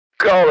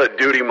Call of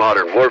Duty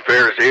Modern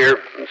Warfare is here,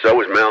 and so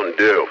is Mountain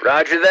Dew.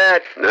 Roger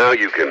that. Now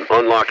you can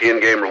unlock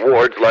in-game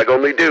rewards like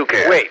only Dew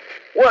can. Wait,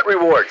 what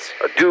rewards?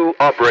 A Dew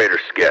Operator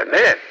Skin.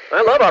 Man,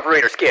 I love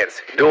Operator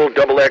Skins. Dual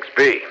double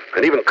XP,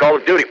 and even Call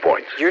of Duty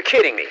points. You're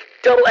kidding me.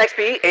 Double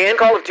XP and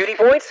Call of Duty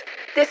points?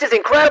 This is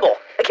incredible.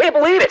 I can't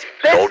believe it.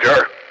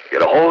 Soldier,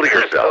 get a hold of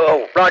yourself.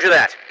 Oh, roger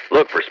that.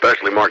 Look for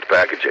specially marked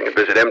packaging and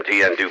visit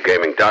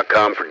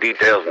mtndewgaming.com for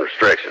details and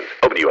restrictions.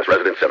 Open to U.S.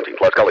 residents 17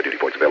 plus. Call of Duty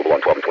points available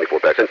on 12 and 24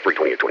 packs and free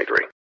 28-23.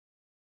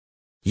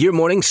 Your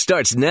morning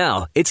starts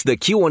now. It's the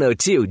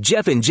Q102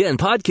 Jeff and Jen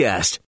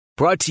podcast.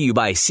 Brought to you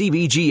by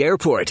CBG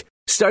Airport.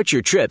 Start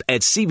your trip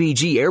at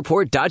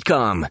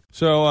CBGAirport.com.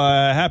 So,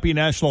 happy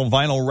National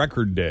Vinyl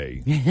Record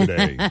Day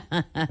today.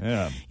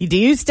 Yeah. Do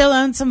you still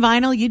own some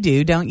vinyl? You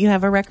do. Don't you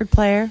have a record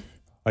player?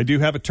 I do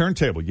have a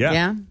turntable, yeah.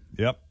 Yeah?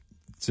 Yep.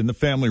 It's in the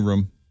family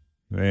room.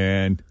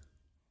 And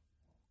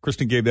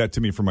Kristen gave that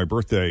to me for my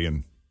birthday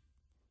and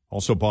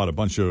also bought a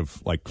bunch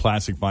of like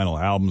classic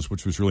vinyl albums,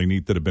 which was really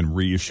neat, that have been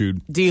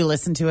reissued. Do you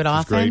listen to it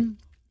often?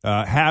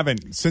 Great.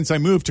 Haven't. Since I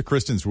moved to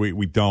Kristen's,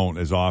 we don't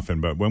as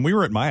often. But when we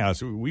were at my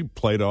house, we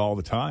played it all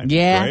the time.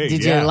 Yeah. Great.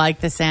 Did you like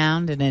the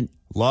sound? And it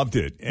loved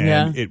it.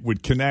 And it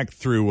would connect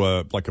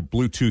through like a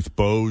Bluetooth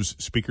Bose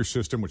speaker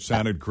system, which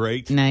sounded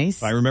great.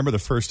 Nice. I remember the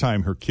first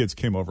time her kids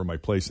came over to my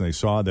place and they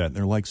saw that. And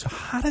they're like, so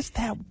how does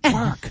that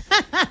work?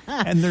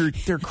 And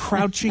they're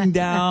crouching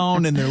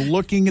down and they're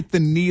looking at the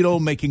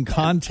needle, making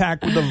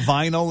contact with the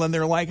vinyl. And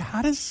they're like,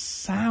 how is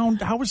sound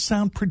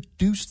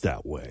produced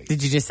that way?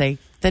 Did you just say,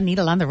 the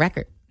needle on the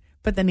record?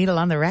 Put the needle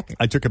on the record.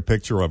 I took a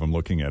picture of him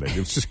looking at it. It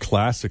was just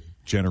classic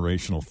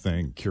generational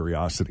thing,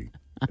 curiosity.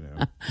 You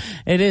know?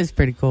 It is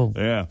pretty cool.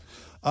 Yeah.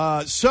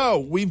 So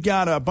we've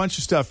got a bunch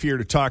of stuff here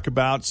to talk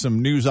about,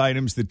 some news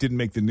items that didn't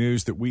make the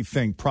news that we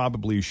think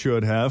probably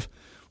should have.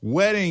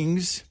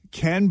 Weddings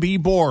can be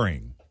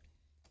boring.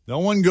 No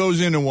one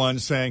goes into one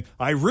saying,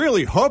 I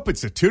really hope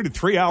it's a 2 to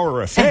 3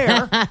 hour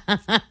affair.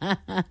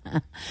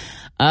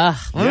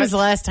 When was the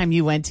last time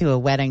you went to a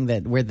wedding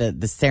where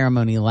the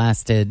ceremony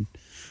lasted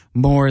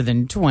more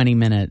than 20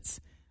 minutes?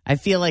 I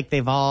feel like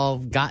they've all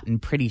gotten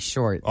pretty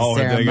short. Have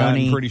they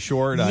gotten pretty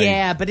short?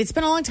 Yeah, but it's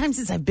been a long time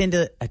since I've been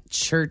to a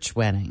church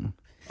wedding.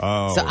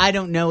 Oh. So I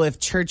don't know if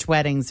church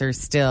weddings are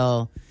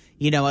still,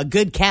 a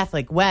good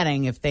Catholic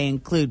wedding, if they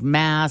include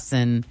mass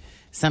and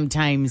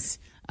sometimes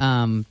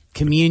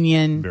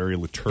communion. Very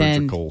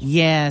liturgical. Then,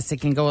 yes,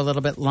 it can go a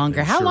little bit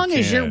longer. How long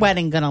is your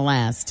wedding going to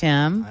last,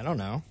 Tim? I don't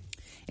know.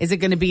 Is it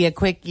going to be a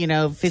quick,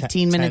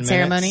 15-minute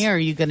ceremony, or are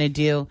you going to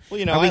do...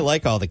 Well, I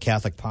like all the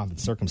Catholic pomp and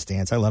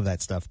circumstance. I love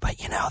that stuff. But,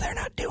 they're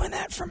not doing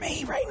that for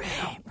me right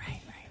now.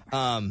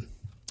 Right.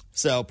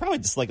 So probably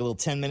just like a little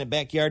 10-minute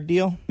backyard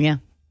deal. Yeah.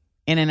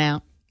 In and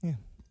out. Yeah.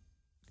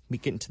 Me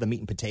getting to the meat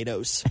and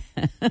potatoes.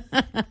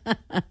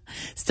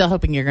 Still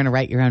hoping you're going to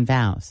write your own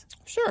vows.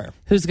 Sure.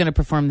 Who's going to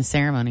perform the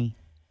ceremony?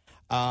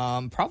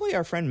 Probably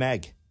our friend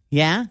Meg.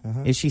 Yeah?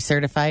 Uh-huh. Is she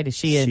certified? Is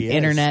she an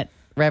internet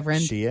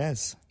reverend? She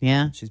is.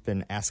 Yeah? She's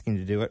been asking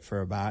to do it for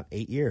about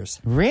 8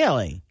 years.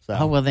 Really? So.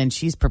 Oh, well, then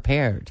she's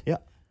prepared. Yeah.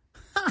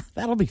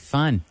 That'll be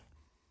fun.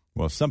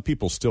 Well, some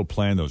people still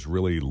plan those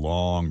really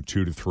long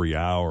 2 to 3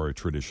 hour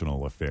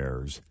traditional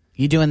affairs.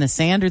 You doing the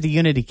sand or the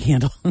unity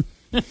candle?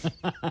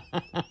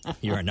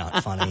 You are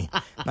not funny.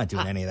 I'm not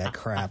doing any of that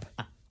crap.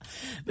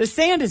 The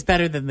sand is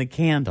better than the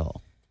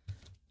candle.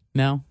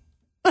 No?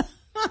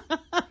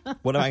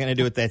 What am I going to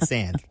do with that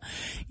sand?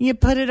 You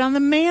put it on the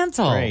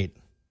mantle. Great.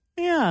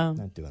 Yeah.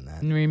 Not doing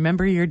that. And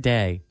remember your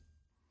day.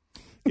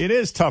 It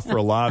is tough for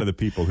a lot of the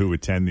people who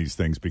attend these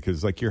things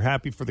because, you're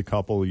happy for the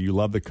couple, you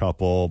love the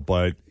couple,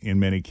 but in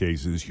many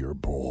cases, you're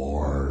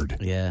bored.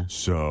 Yeah.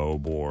 So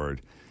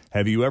bored.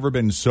 Have you ever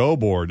been so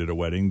bored at a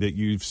wedding that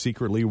you've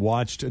secretly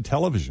watched a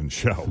television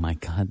show? Oh, my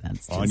God,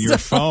 that's just... On your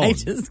phone. I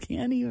just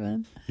can't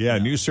even. Yeah, a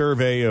new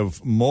survey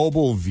of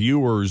mobile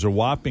viewers, a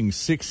whopping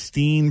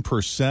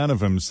 16% of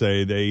them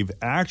say they've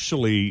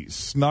actually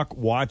snuck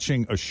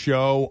watching a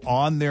show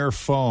on their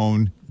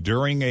phone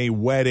during a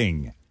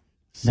wedding.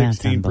 16%.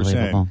 That's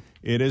unbelievable.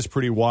 It is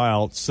pretty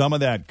wild. Some of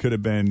that could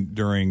have been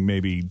during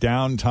maybe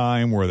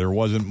downtime where there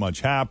wasn't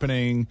much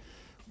happening,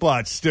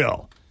 but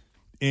still.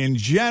 In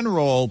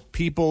general,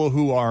 people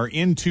who are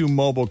into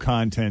mobile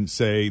content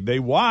say they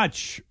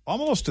watch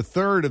almost a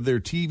third of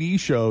their TV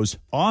shows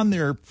on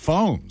their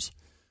phones.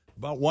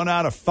 About 1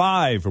 out of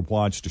 5 have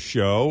watched a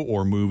show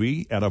or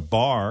movie at a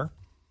bar.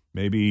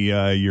 Maybe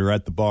you're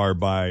at the bar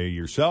by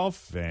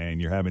yourself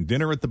and you're having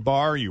dinner at the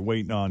bar. You're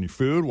waiting on your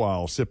food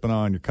while sipping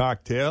on your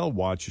cocktail.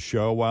 Watch a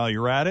show while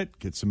you're at it.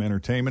 Get some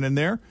entertainment in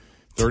there.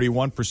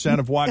 31%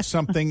 have watched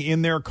something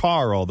in their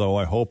car,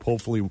 although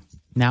hopefully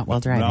not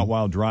while driving. Not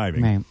while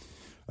driving.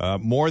 Right.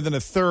 More than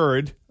a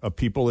third of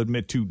people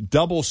admit to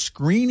double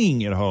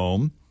screening at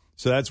home.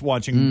 So that's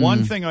watching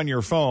one thing on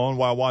your phone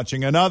while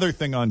watching another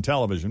thing on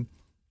television.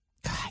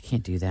 God, I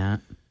can't do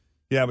that.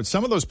 Yeah, but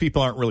some of those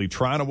people aren't really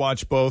trying to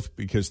watch both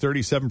because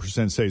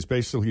 37% say it's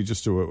basically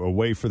just a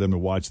way for them to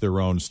watch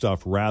their own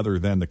stuff rather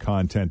than the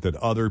content that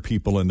other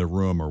people in the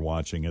room are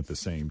watching at the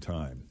same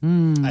time.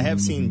 I have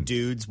seen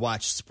dudes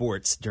watch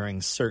sports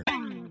during certain...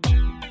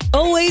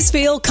 Always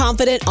feel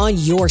confident on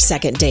your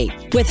second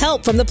date. With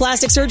help from the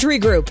Plastic Surgery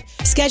Group.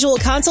 Schedule a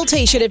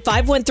consultation at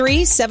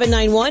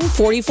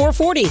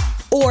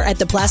 513-791-4440 or at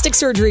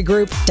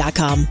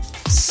theplasticsurgerygroup.com.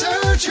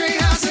 Surgery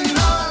has an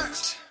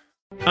art.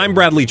 I'm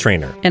Bradley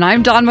Trainer. And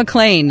I'm Don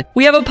McClain.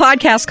 We have a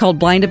podcast called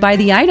Blinded by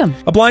the Item.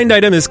 A blind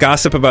item is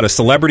gossip about a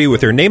celebrity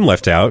with their name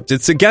left out.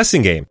 It's a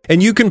guessing game,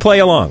 and you can play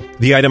along.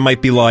 The item might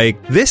be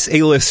like, this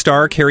A-list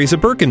star carries a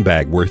Birkin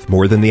bag worth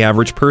more than the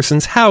average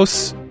person's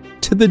house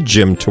to the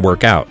gym to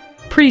work out.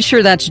 Pretty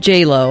sure that's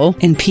J-Lo.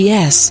 And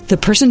P.S. the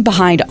person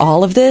behind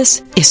all of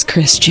this is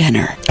Kris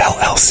Jenner,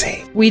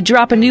 LLC. We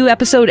drop a new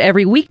episode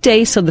every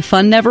weekday so the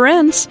fun never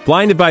ends.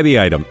 Blinded by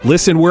the Item.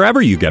 Listen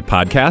wherever you get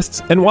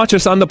podcasts and watch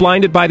us on the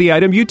Blinded by the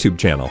Item YouTube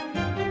channel.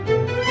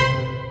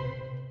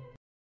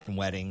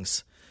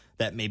 Weddings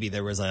that maybe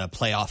there was a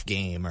playoff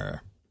game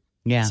or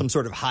Yeah. some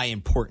sort of high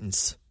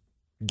importance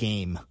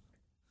game.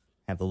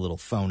 Have the little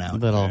phone out.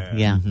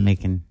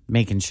 Making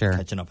sure.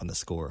 Catching up on the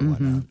score or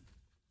whatnot.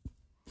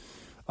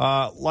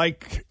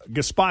 Like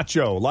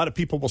gazpacho, a lot of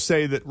people will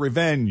say that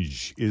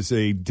revenge is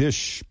a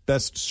dish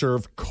best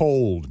served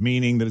cold,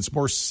 meaning that it's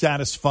more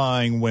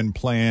satisfying when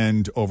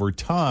planned over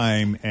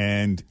time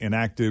and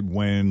enacted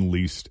when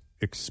least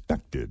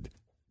expected.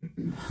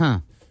 Huh.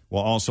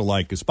 Well, also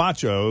like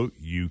gazpacho,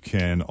 you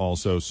can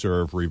also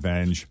serve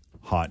revenge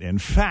hot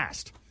and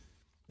fast.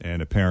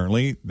 And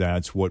apparently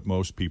that's what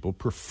most people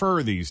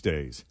prefer these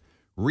days.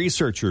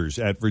 Researchers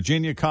at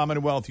Virginia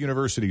Commonwealth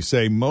University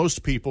say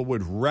most people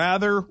would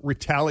rather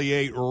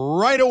retaliate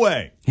right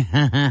away.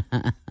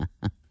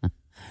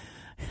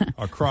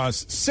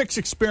 Across 6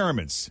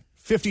 experiments,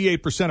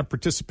 58% of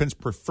participants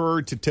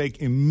preferred to take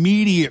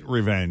immediate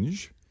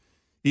revenge.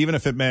 Even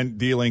if it meant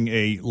dealing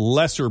a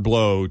lesser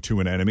blow to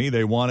an enemy,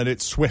 they wanted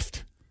it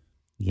swift.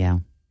 Yeah.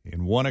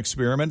 In one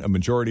experiment, a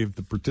majority of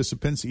the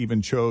participants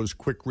even chose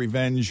quick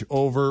revenge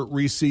over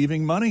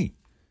receiving money.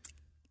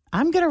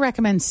 I'm going to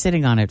recommend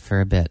sitting on it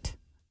for a bit.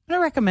 I'm going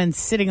to recommend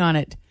sitting on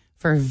it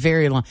for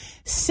very long.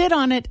 Sit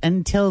on it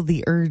until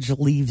the urge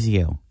leaves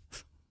you.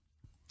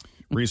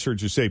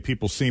 Researchers say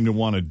people seem to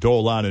want to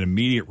dole out an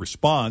immediate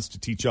response to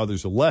teach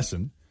others a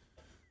lesson.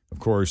 Of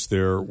course,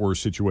 there were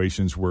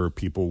situations where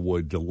people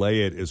would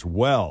delay it as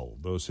well.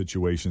 Those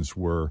situations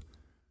were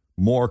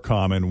more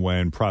common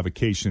when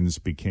provocations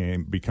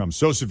become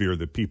so severe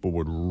that people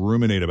would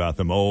ruminate about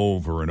them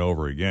over and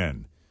over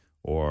again,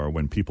 or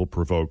when people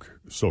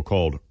provoke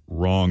so-called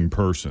wrong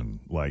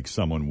person, like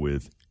someone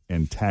with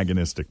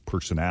antagonistic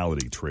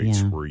personality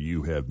traits where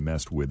you have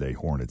messed with a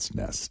hornet's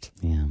nest.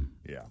 Yeah.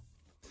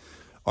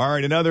 All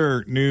right,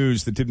 another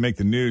news that didn't make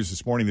the news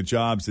this morning, the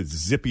jobs at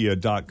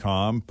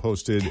Zippia.com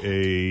posted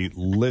a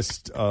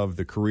list of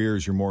the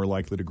careers you're more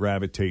likely to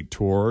gravitate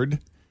toward,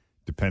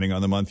 depending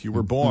on the month you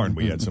were born.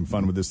 We had some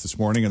fun with this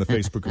morning in the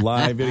Facebook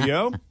Live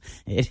video.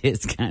 It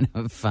is kind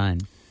of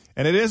fun.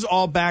 And it is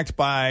all backed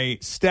by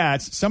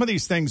stats. Some of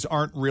these things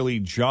aren't really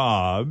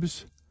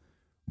jobs,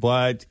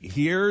 but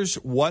here's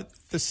what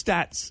the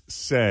stats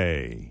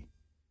say.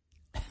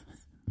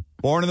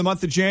 Born in the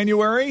month of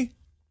January,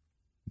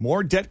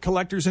 more debt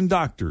collectors and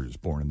doctors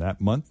born in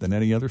that month than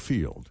any other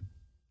field.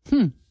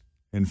 In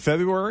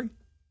February,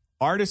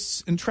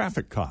 artists and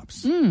traffic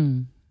cops.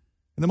 In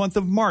the month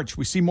of March,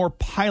 we see more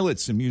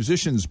pilots and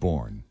musicians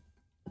born.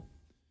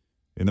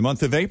 In the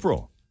month of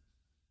April,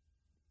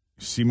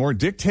 you see more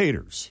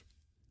dictators.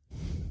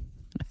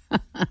 A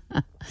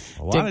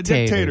lot of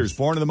dictators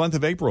born in the month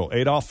of April.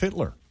 Adolf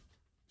Hitler,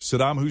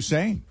 Saddam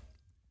Hussein,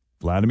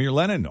 Vladimir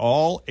Lenin,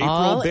 all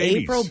April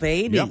babies. April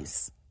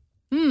babies.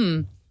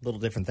 A little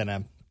different than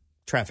a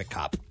traffic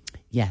cop.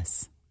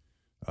 Yes.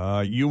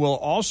 You will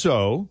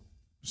also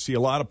see a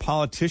lot of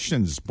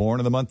politicians born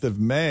in the month of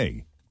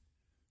May.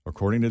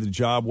 According to the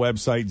job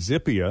website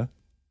Zippia,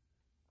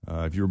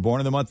 if you were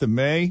born in the month of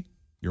May,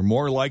 you're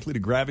more likely to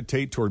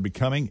gravitate toward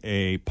becoming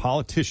a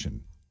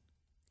politician.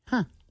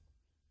 Huh.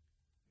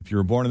 If you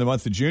were born in the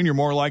month of June, you're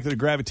more likely to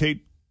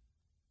gravitate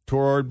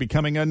toward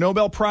becoming a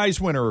Nobel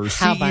Prize winner or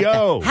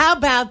CEO. How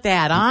about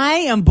that? I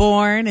am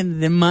born in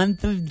the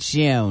month of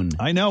June.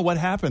 I know. What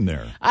happened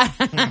there?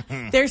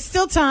 There's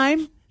still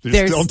time.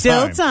 There's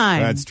still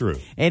time. That's true.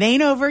 It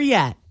ain't over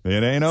yet.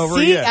 It ain't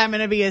over yet. I'm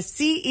going to be a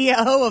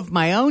CEO of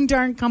my own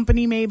darn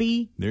company,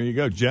 maybe. There you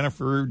go.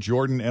 Jennifer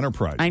Jordan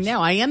Enterprises. I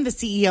know. I am the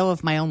CEO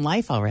of my own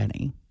life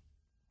already.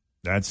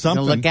 That's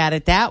something. Look at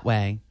it that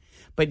way.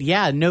 But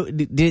yeah,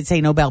 did it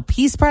say Nobel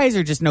Peace Prize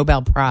or just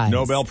Nobel Prize?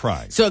 Nobel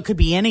Prize. So it could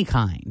be any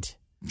kind.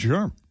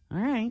 Sure. All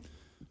right.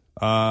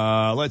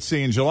 Let's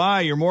see. In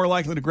July, you're more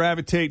likely to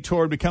gravitate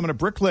toward becoming a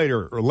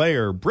bricklayer,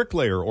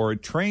 or a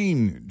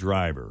train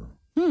driver.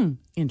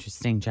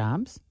 Interesting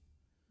jobs.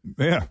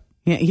 Yeah.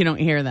 Yeah, you don't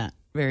hear that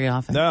very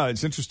often. No,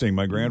 it's interesting.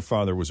 My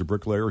grandfather was a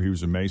bricklayer. He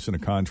was a mason, a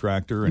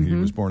contractor, and he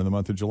was born in the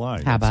month of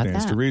July. How about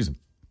stands that? to reason.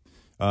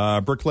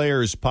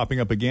 Bricklayer is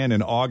popping up again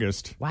in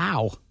August.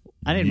 Wow.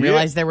 I didn't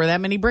realize there were that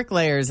many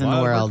bricklayers in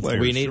the world.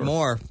 We need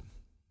more.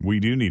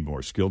 We do need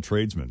more skilled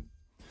tradesmen.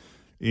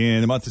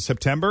 In the month of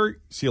September,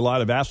 see a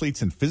lot of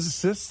athletes and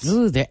physicists.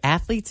 Ooh, they're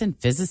athletes and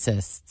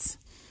physicists.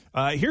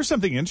 Here's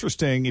something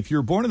interesting. If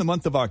you're born in the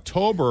month of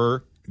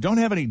October, don't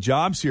have any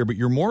jobs here, but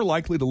you're more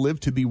likely to live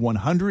to be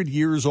 100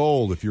 years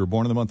old if you were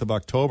born in the month of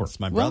October. It's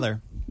my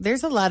brother.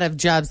 There's a lot of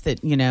jobs that,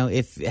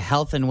 if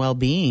health and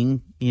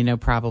well-being,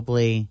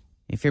 probably,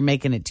 if you're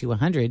making it to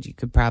 100, you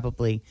could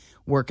probably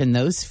work in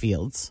those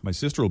fields. My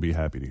sister will be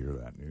happy to hear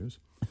that news.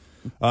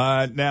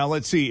 Now,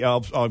 let's see.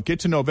 I'll get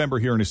to November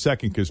here in a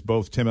second because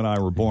both Tim and I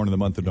were born in the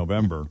month of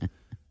November.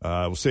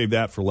 We'll save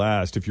that for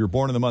last. If you're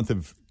born in the month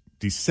of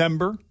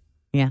December,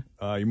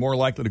 you're more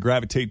likely to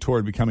gravitate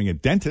toward becoming a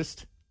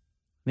dentist.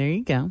 There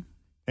you go.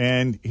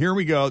 And here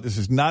we go. This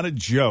is not a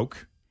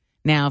joke.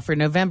 Now, for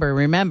November,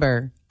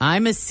 remember,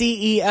 I'm a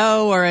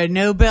CEO or a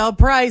Nobel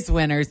Prize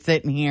winner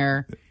sitting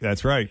here.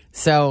 That's right.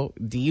 So,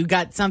 do you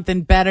got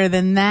something better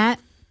than that?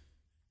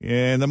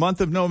 In the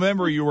month of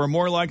November, you are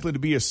more likely to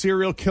be a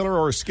serial killer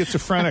or a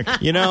schizophrenic.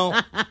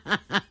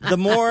 The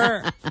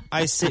more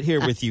I sit here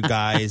with you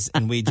guys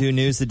and we do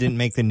news that didn't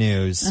make the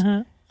news,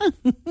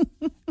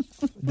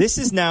 this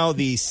is now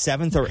the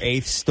 7th or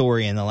 8th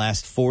story in the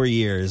last 4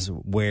 years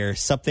where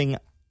something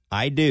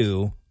I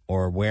do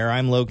or where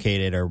I'm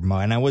located or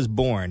when I was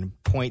born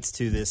points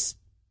to this.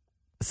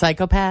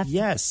 Psychopath?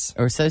 Yes.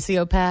 Or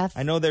sociopath?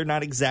 I know they're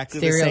not exactly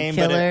serial the same,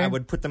 killer. but I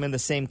would put them in the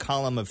same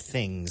column of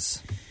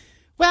things.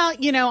 Well,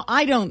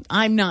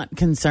 I'm not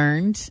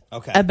concerned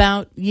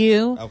about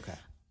you. Okay.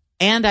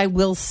 And I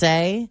will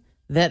say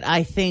that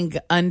I think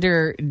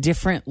under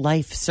different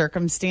life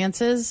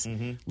circumstances,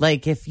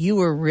 like if you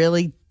were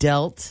really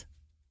dealt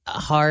a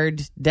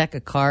hard deck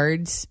of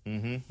cards,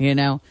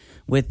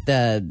 with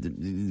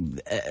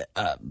the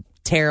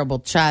terrible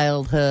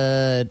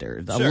childhood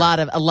or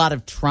a lot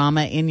of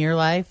trauma in your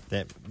life,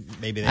 that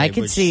maybe I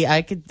could see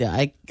it.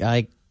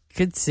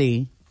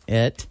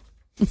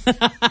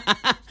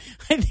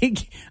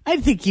 I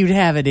think you'd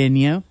have it in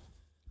you.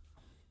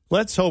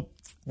 Let's hope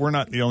we're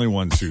not the only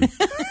ones who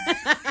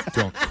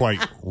don't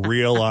quite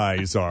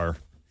realize our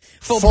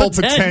full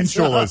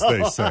potential, as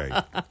they say.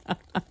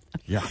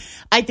 Yeah.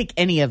 I think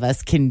any of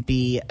us can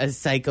be a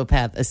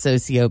psychopath, a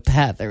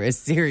sociopath, or a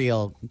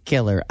serial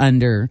killer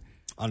under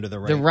the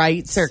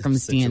right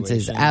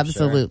circumstances. Situation,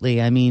 absolutely.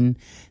 Sure. I mean,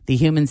 the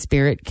human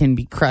spirit can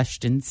be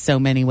crushed in so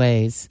many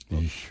ways.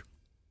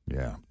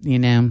 Yeah.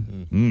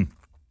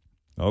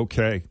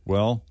 Okay.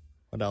 Well,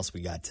 what else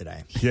we got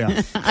today?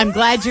 Yeah. I'm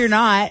glad you're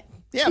not.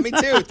 Yeah, me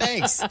too.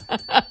 Thanks.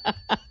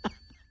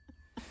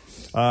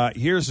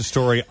 Here's a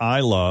story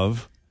I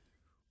love.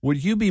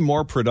 Would you be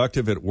more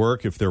productive at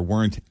work if there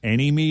weren't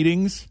any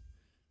meetings?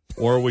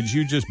 Or would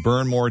you just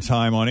burn more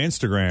time on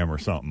Instagram or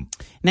something?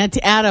 Now,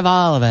 out of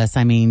all of us,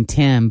 I mean,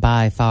 Tim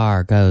by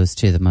far goes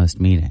to the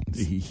most meetings.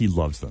 He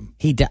loves them.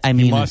 He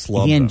must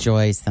love he them.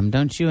 enjoys them.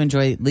 Don't you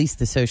enjoy at least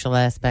the social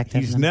aspect of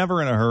them? He's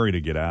never in a hurry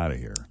to get out of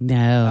here.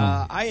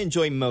 No. I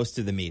enjoy most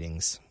of the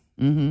meetings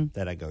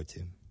that I go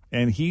to.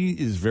 And he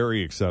is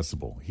very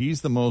accessible. He's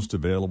the most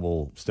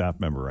available staff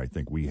member I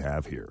think we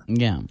have here.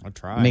 Yeah. I'll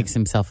try. Makes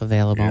himself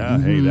available. Yeah,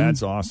 hey,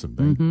 that's awesome.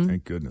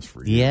 Thank goodness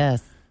for you.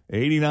 Yes.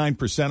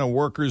 89% of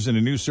workers in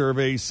a new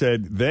survey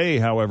said they,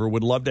 however,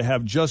 would love to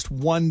have just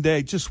one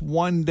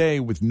day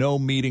with no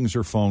meetings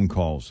or phone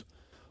calls.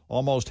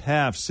 Almost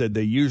half said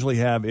they usually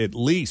have at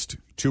least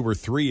 2 or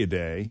 3 a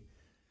day.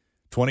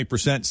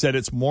 20% said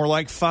it's more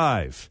like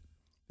 5.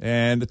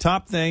 And the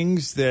top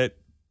things that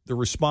the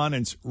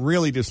respondents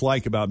really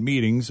dislike about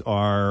meetings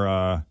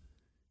are,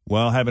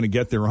 having to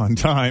get there on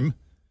time,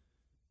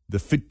 the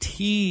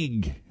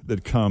fatigue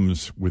that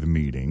comes with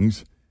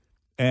meetings,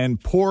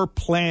 and poor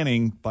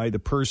planning by the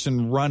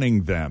person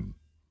running them.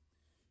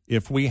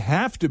 If we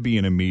have to be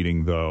in a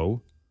meeting,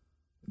 though,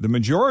 the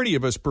majority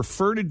of us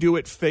prefer to do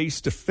it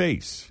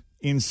face-to-face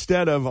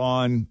instead of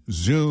on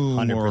Zoom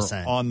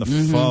 100%. Or on the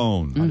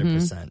phone.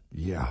 100%.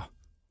 Yeah.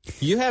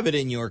 You have it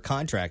in your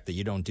contract that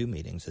you don't do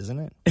meetings, isn't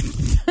it?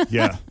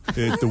 Yeah.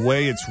 The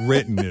way it's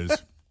written is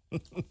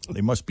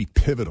they must be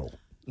pivotal.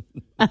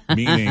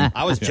 Meaning,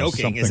 I was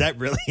joking. Is that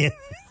really it?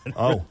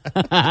 Oh.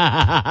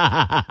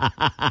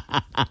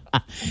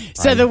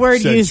 So the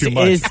word used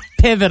is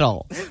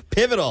pivotal.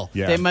 Pivotal.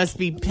 Yeah. They must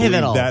be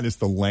pivotal. That is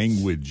the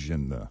language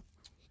and the...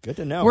 Good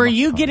to know. Were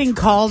you getting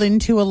called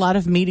into a lot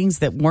of meetings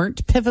that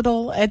weren't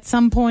pivotal at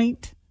some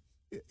point?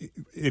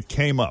 It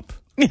came up.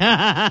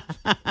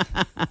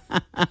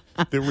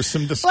 There was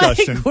some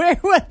discussion.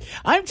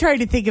 I'm trying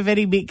to think of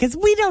any because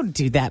we don't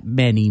do that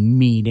many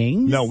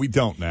meetings. No, we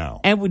don't now.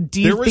 And do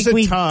you think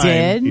we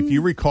did? If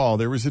you recall,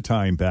 there was a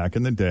time back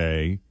in the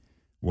day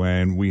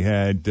when we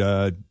had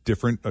a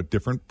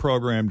different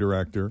program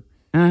director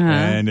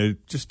and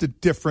just a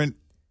different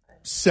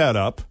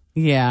setup.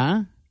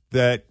 Yeah.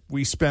 That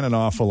we spent an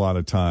awful lot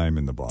of time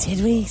in the box.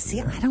 Did we?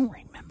 See, I don't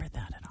remember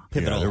that at all.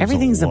 Pivotal. Yeah,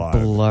 everything's a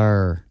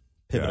blur.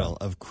 Pivotal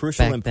of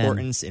crucial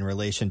importance in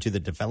relation to the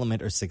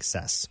development or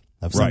success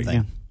of something.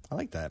 Right. Yeah. I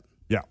like that.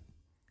 Yeah.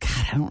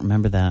 God, I don't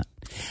remember that.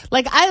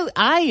 Like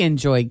I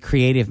enjoy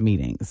creative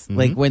meetings,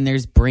 like when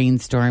there's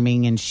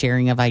brainstorming and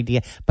sharing of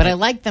idea, but I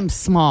like them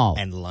small.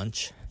 And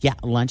lunch. Yeah,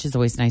 lunch is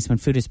always nice when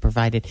food is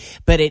provided,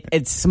 but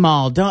it's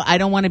small. I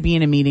don't want to be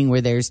in a meeting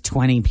where there's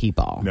 20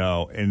 people.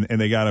 No, and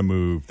they got to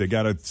move. They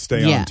got to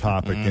stay on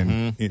topic, and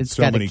in It's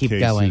so gotta many keep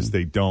cases going.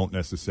 they don't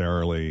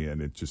necessarily, and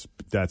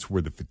that's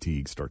where the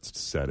fatigue starts to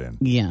set in.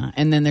 Yeah,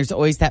 and then there's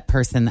always that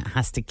person that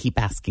has to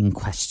keep asking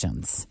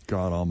questions.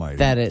 God Almighty,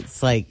 That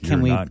it's like, You're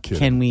not kidding.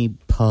 can we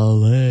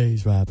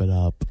please wrap it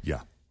up?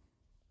 Yeah.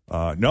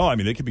 No, I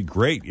mean, they could be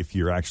great if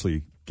you're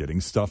actually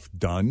getting stuff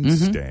done,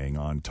 staying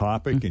on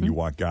topic, and you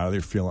walk out of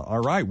there feeling, all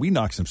right, we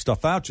knocked some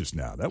stuff out just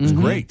now. That was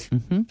great.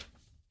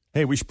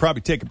 Hey, we should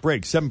probably take a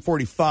break.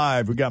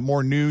 7:45. We got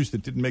more news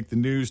that didn't make the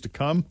news to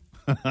come.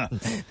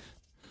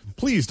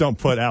 Please don't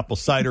put apple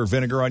cider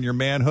vinegar on your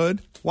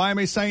manhood. Why am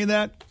I saying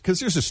that? Because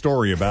there's a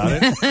story about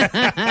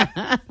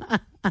it.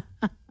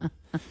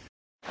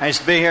 I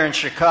used to be here in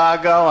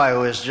Chicago. I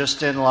was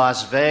just in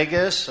Las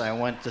Vegas. I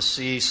went to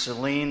see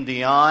Celine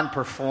Dion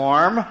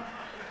perform.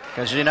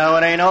 Because it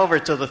ain't over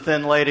till the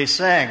thin lady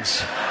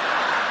sings.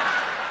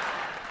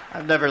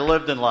 I've never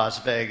lived in Las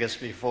Vegas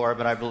before,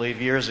 but I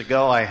believe years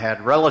ago I had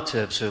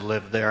relatives who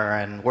lived there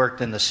and worked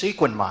in the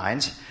sequin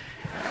mines.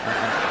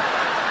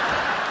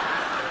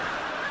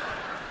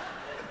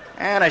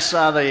 And I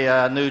saw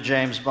the new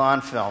James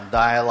Bond film,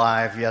 Die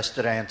Alive,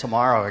 Yesterday and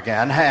Tomorrow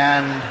Again,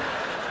 and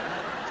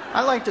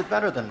I liked it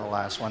better than the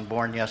last one,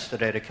 Born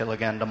Yesterday to Kill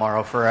Again,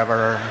 Tomorrow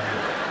Forever.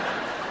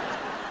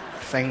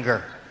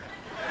 Finger.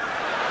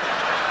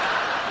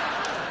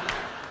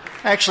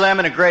 Actually, I'm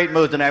in a great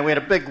mood tonight. We had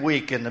a big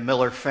week in the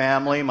Miller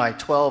family. My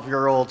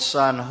 12-year-old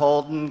son,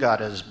 Holden,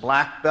 got his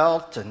black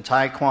belt in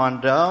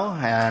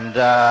Taekwondo, and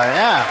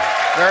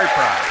very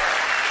proud.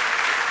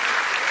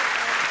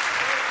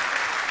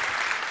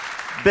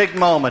 Big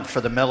moment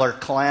for the Miller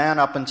clan.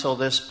 Up until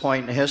this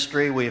point in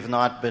history, we've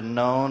not been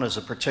known as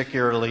a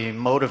particularly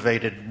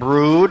motivated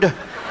brood.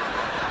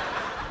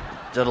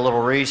 Did a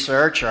little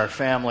research. Our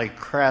family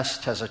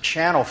crest has a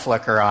channel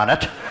flicker on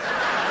it.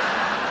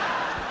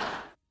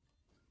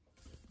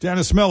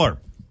 Dennis Miller,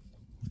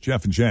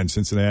 Jeff and Jen,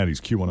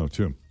 Cincinnati's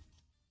Q102.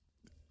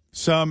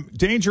 Some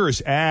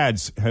dangerous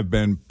ads have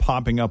been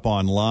popping up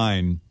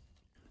online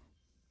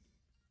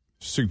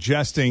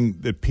suggesting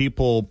that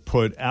people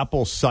put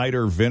apple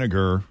cider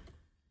vinegar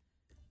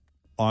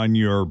on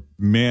your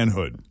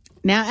manhood.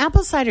 Now,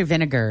 apple cider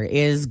vinegar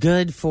is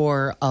good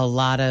for a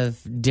lot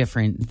of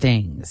different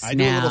things. I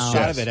do a little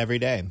shot of it every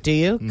day. Do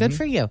you? Good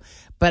for you.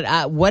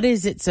 But what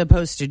is it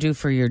supposed to do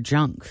for your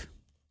junk?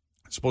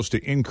 It's supposed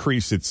to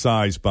increase its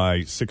size by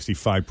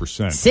 65%.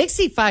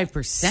 65%?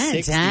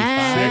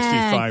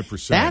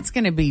 65%. That's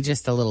going to be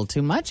just a little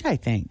too much, I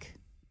think.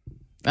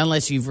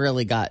 Unless you've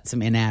really got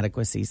some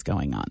inadequacies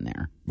going on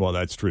there. Well,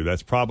 that's true.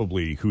 That's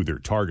probably who they're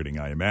targeting,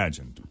 I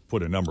imagine. To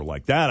put a number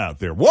like that out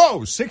there.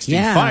 Whoa,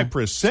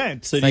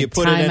 65%. So do you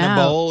put it in a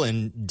bowl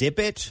and dip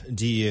it?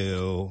 Do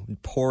you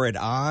pour it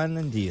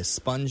on? Do you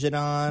sponge it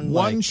on?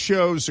 One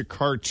shows a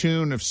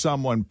cartoon of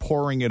someone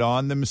pouring it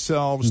on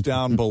themselves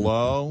down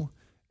below.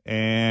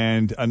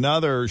 And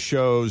another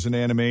shows an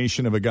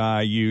animation of a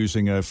guy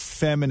using a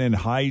feminine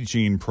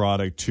hygiene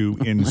product to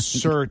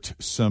insert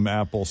some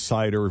apple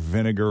cider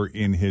vinegar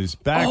in his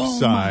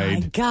backside.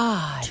 Oh, my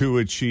God. To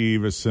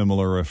achieve a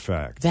similar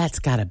effect. That's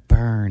got to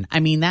burn.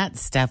 I mean, that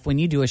stuff, when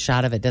you do a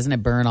shot of it, doesn't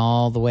it burn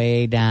all the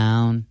way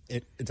down?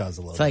 It does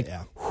a little bit,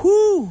 yeah.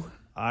 Whoo!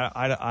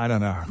 I don't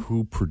know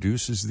who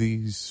produces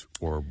these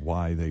or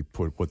why they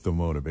put what the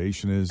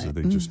motivation is. Are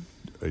they just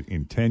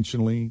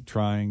intentionally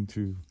trying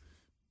to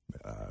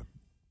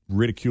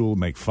ridicule,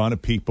 make fun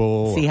of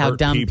people, see how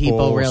dumb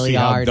people really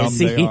are to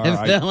see if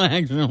they'll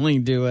actually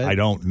do it. I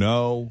don't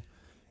know.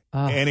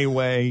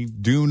 Anyway,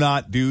 do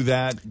not do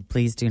that.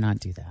 Please do not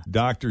do that.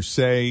 Doctors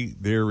say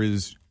there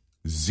is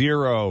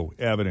zero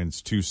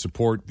evidence to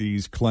support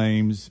these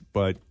claims,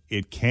 but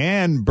it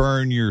can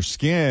burn your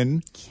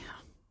skin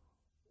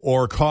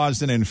or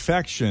cause an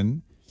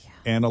infection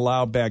and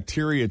allow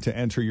bacteria to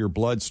enter your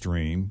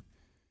bloodstream.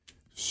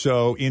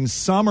 So, in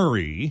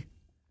summary,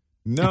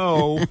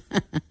 no,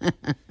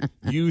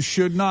 you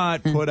should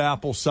not put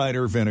apple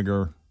cider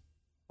vinegar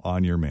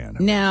on your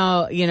manhood.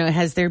 Now,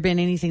 has there been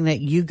anything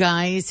that you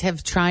guys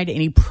have tried,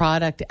 any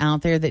product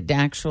out there that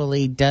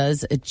actually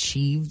does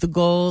achieve the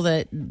goal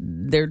that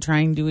they're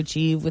trying to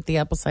achieve with the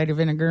apple cider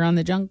vinegar on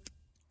the junk?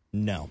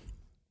 No.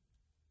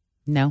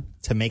 No?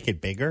 To make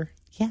it bigger?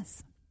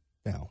 Yes.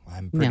 No,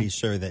 I'm pretty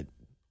sure that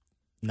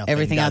nothing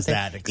everything does out there,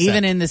 that except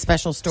even in the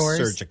special stores?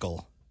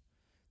 Surgical.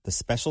 The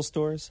special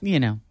stores?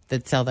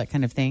 That sell that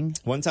kind of thing.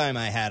 One time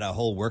I had a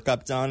whole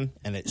workup done,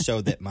 and it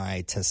showed that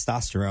my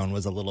testosterone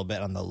was a little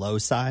bit on the low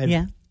side.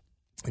 Yeah.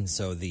 And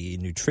so the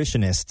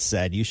nutritionist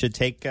said, you should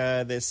take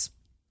this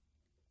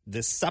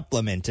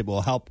supplement. It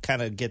will help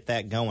kind of get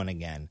that going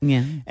again.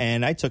 Yeah.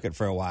 And I took it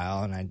for a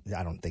while, and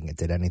I don't think it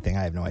did anything.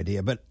 I have no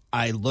idea. But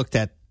I looked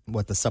at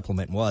what the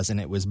supplement was, and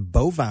it was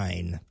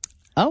bovine.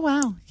 Oh,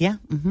 wow. Yeah.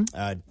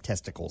 Mm-hmm.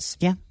 Testicles.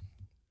 Yeah.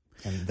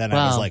 And then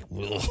I was like,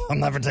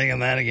 I'm never taking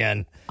that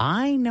again.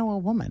 I know a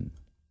woman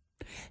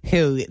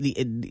who,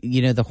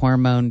 the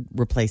hormone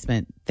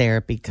replacement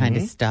therapy kind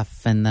of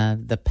stuff and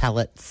the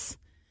pellets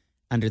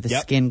under the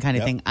skin kind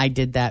of thing. I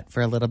did that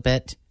for a little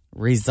bit.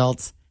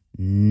 Results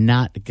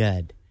not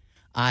good.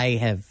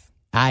 They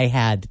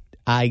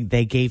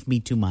gave me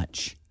too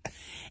much,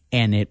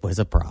 and it was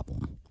a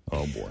problem.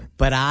 Oh boy!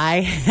 But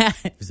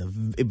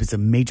it was a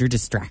major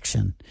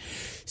distraction.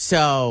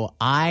 So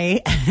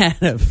I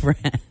had a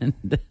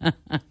friend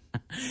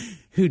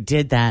who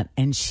did that,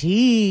 and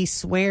she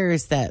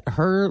swears that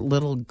her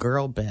little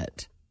girl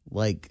bit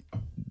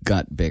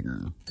got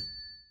bigger.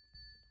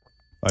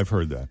 I've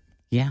heard that.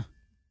 Yeah,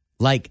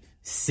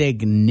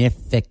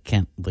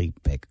 significantly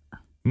bigger.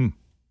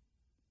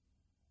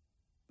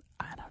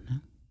 I don't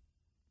know.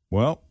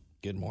 Well,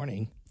 good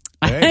morning.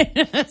 Hey.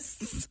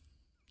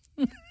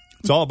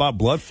 It's all about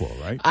blood flow,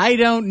 right? I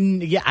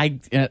don't. Yeah,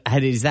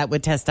 is that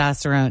what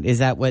testosterone? Is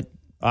that what?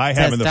 I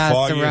haven't the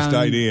foggiest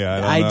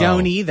idea. I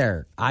don't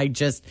either. I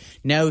just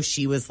know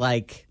she's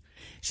like,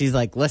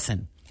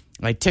 listen,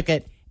 I took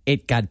it.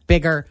 It got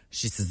bigger.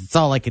 She says, it's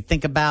all I could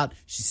think about.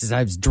 She says,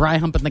 I was dry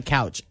humping the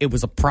couch. It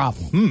was a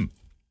problem.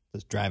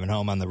 Just driving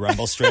home on the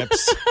rumble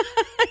strips.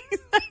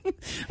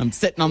 I'm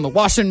sitting on the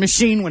washing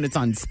machine when it's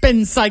on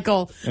spin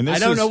cycle. And I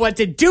don't know what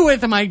to do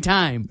with my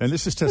time. And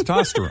this is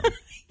testosterone.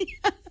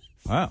 Yes.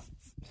 Wow.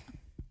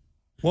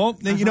 Well,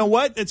 you know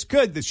what? It's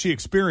good that she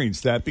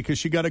experienced that because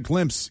she got a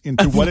glimpse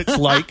into what it's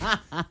like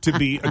to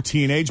be a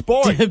teenage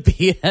boy. I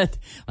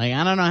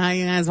don't know how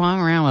you guys walk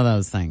around with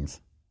those things.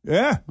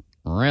 Yeah.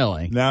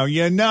 Really? Now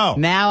you know.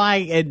 Now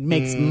it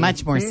makes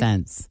much more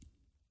sense.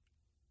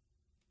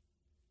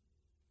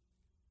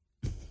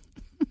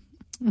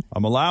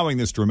 I'm allowing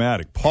this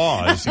dramatic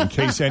pause in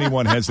case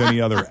anyone has any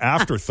other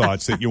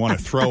afterthoughts that you want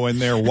to throw in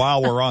there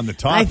while we're on the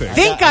topic. I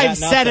think I've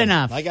said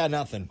enough. I got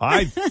nothing.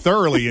 I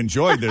thoroughly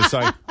enjoyed this.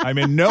 I'm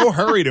in no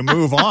hurry to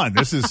move on.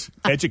 This is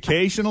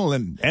educational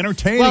and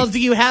entertaining. Well, do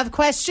you have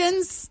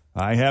questions?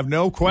 I have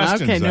no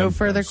questions. Okay, no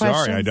further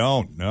questions? Sorry, I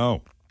don't.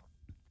 No.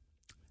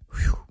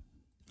 Whew.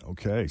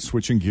 Okay,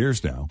 switching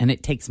gears now. And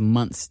it takes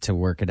months to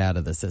work it out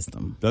of the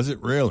system. Does it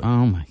really?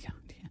 Oh, my God.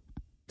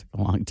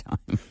 A long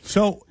time.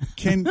 So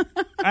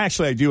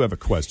actually, I do have a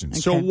question. Okay.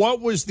 So what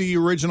was the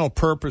original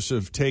purpose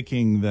of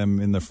taking them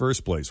in the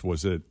first place?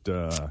 Was it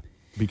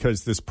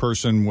because this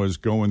person was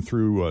going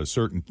through a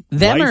certain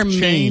life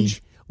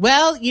change?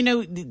 Well,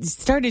 it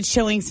started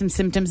showing some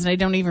symptoms, and I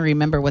don't even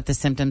remember what the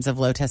symptoms of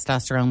low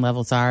testosterone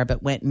levels are,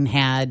 but went and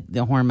had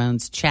the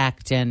hormones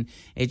checked, and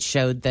it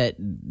showed that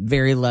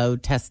very low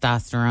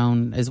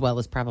testosterone as well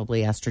as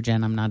probably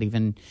estrogen. I'm not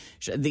even,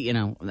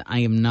 I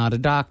am not a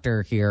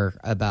doctor here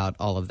about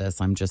all of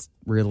this. I'm just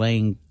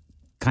relaying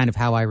kind of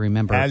how I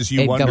remember as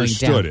you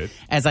understood it.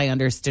 As I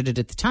understood it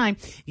at the time.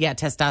 Yeah,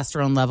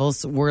 testosterone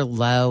levels were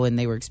low and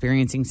they were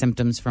experiencing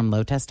symptoms from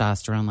low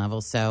testosterone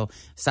levels. So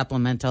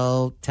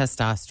supplemental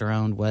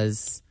testosterone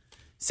was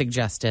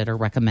suggested or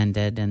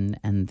recommended,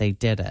 and they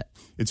did it.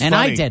 It's and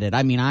funny. I did it.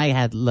 I mean, I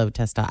had low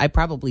testosterone. I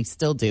probably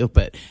still do,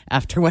 but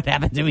after what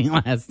happened to me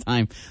last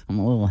time, I'm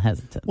a little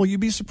hesitant. Well, you'd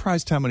be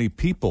surprised how many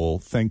people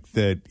think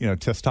that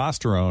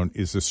testosterone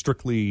is a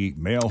strictly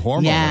male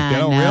hormone. Yeah, they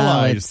don't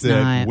realize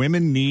that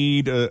women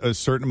need a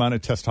certain amount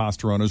of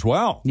testosterone as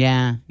well.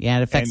 Yeah,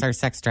 it affects our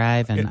sex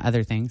drive and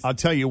other things. I'll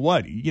tell you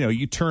what,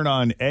 you turn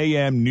on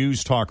AM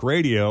News Talk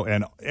Radio,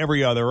 and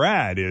every other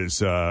ad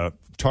is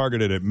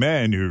targeted at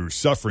men who are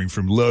suffering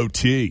from low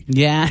T.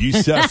 Yeah. You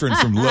suffering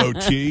from low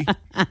T?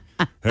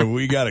 Have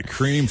we got a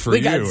cream for you?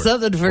 We got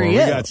something for you.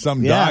 We got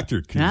some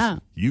doctor because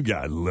you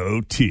got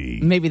low T.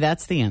 Maybe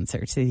that's the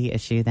answer to the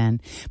issue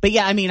then. But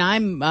yeah, I mean,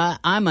 I'm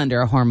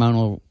under a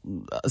hormonal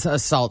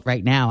assault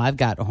right now. I've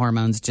got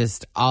hormones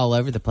just all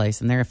over the place,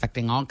 and they're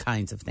affecting all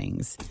kinds of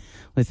things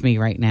with me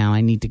right now.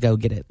 I need to go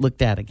get it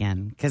looked at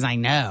again because I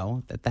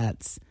know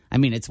that's... I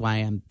mean, it's why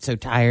I'm so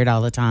tired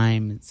all the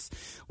time. It's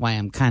why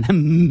I'm kind of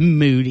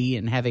moody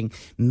and having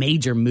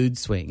major mood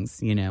swings.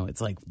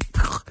 It's like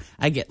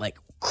I get like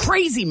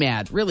crazy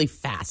mad really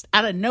fast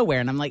out of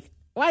nowhere. And I'm like,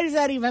 why does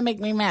that even make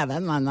me mad?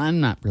 I'm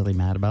not really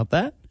mad about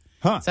that.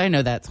 Huh. So I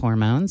know that's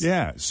hormones.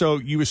 Yeah. So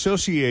you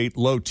associate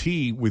low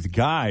T with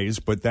guys,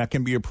 but that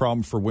can be a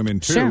problem for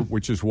women too, sure.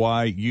 Which is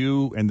why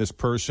you and this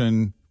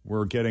person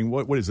were getting,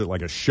 what is it,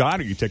 like a shot,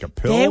 or you take a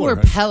pill? They were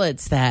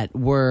pellets that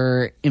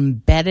were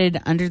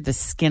embedded under the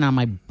skin on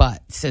my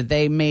butt. So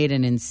they made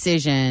an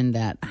incision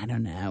that, I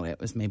don't know, it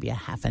was maybe a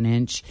half an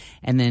inch,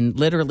 and then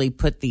literally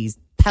put these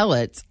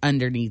pellets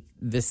underneath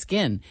the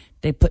skin.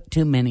 They put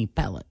too many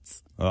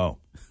pellets. Oh.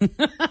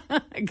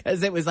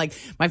 Because it was like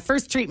my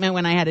first treatment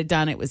when I had it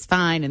done, it was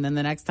fine. And then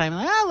the next time,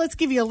 let's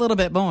give you a little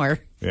bit more.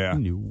 Yeah.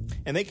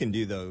 And they can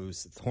do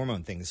those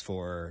hormone things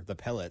for the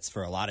pellets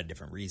for a lot of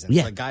different reasons.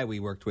 Yeah. A guy we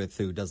worked with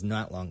who does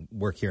not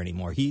work here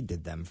anymore, he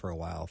did them for a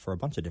while for a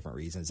bunch of different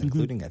reasons,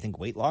 including, I think,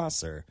 weight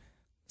loss or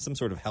some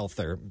sort of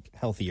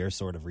healthier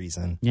sort of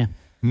reason. Yeah.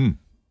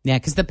 Yeah,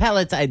 because the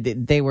pellets,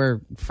 they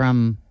were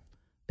from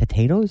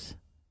potatoes?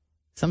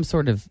 Some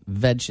sort of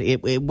veg.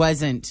 It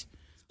wasn't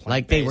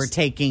like they were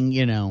taking,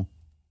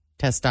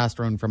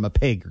 testosterone from a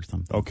pig or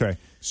something. Okay.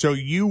 So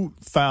you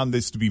found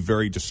this to be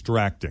very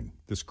distracting.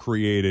 This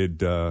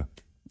created...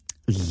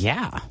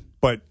 Yeah.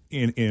 But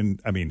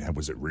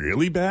was it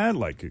really bad?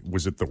 Like,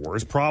 was it the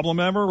worst problem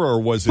ever,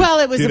 or was it? Well,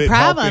 it was did a it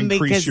problem help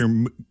increase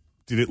because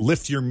did it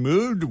lift your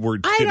mood? Or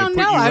I did don't it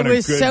put know. you I in a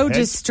was good so head?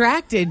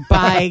 distracted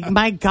by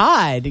my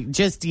God,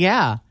 just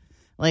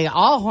like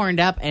all horned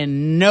up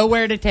and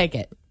nowhere to take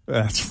it.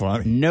 That's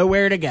funny.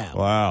 Nowhere to go.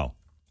 Wow.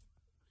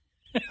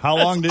 How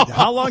long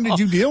did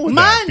you deal with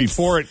Months. that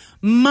before it?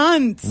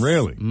 Months.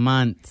 Really?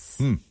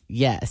 Months.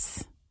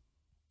 Yes.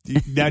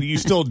 Now, do you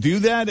still do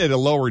that at a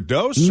lower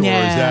dose, or is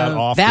that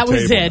off the table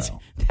was it. now?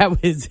 That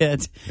was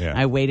it. Yeah.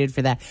 I waited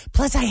for that.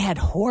 Plus, I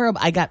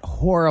got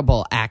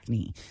horrible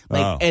acne.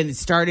 And it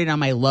started on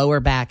my lower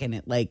back, and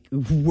it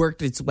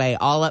worked its way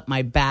all up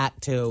my back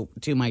to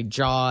my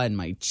jaw and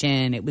my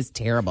chin. It was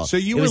terrible. So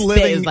you it were was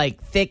living it was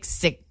like thick,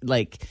 sick,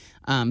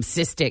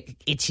 cystic,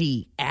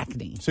 itchy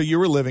acne. So you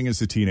were living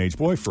as a teenage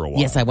boy for a while.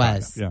 Yes, I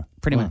was. Yeah,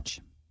 pretty much.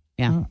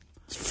 Yeah,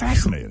 it's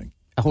fascinating.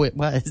 Oh, it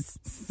was.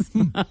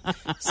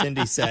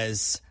 Cindy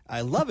says,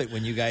 I love it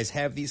when you guys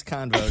have these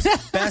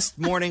convos. Best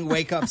morning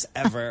wake-ups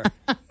ever.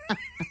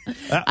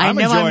 I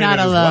know I'm not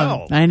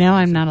alone. I know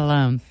I'm not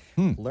alone.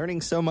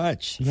 Learning so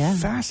much. Yeah.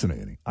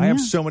 Fascinating. I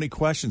have so many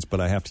questions, but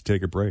I have to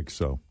take a break,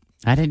 so.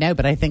 I don't know,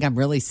 but I think I'm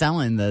really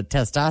selling the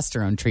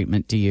testosterone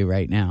treatment to you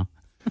right now.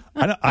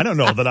 I don't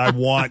know that I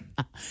want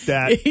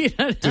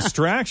that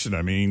distraction.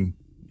 I mean,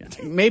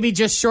 maybe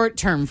just short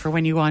term for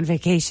when you go on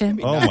vacation.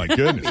 Oh my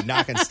goodness,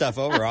 knocking stuff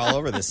over all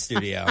over the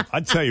studio.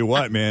 I tell you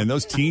what, man,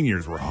 those teen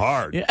years were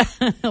hard. Yeah.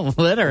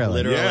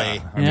 Literally.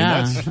 Yeah. I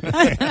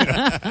mean,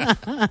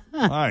 that's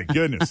my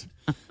goodness.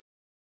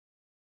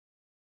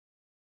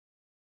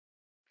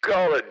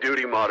 Call of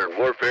Duty Modern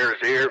Warfare is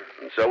here,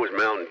 and so is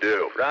Mountain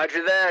Dew.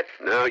 Roger that.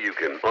 Now you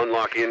can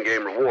unlock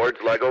in-game rewards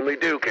like only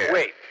Dew can.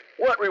 Wait,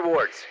 what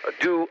rewards?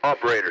 A Dew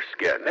Operator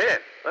Skin. Man,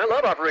 I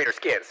love Operator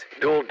Skins.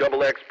 Dual double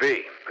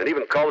XP, and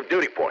even Call of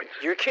Duty points.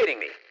 You're kidding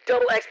me.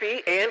 Double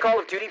XP and Call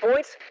of Duty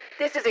points?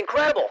 This is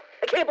incredible.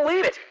 I can't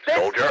believe it.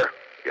 Soldier,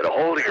 get a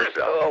hold of yourself.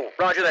 Oh,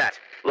 roger that.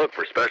 Look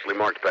for specially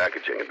marked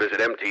packaging and visit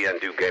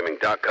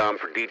mtndewgaming.com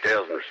for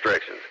details and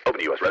restrictions. Open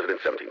to U.S.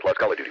 residents 17 plus.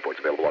 Call of Duty points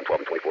available on 12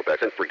 and 24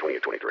 packs and free 20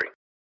 and 23.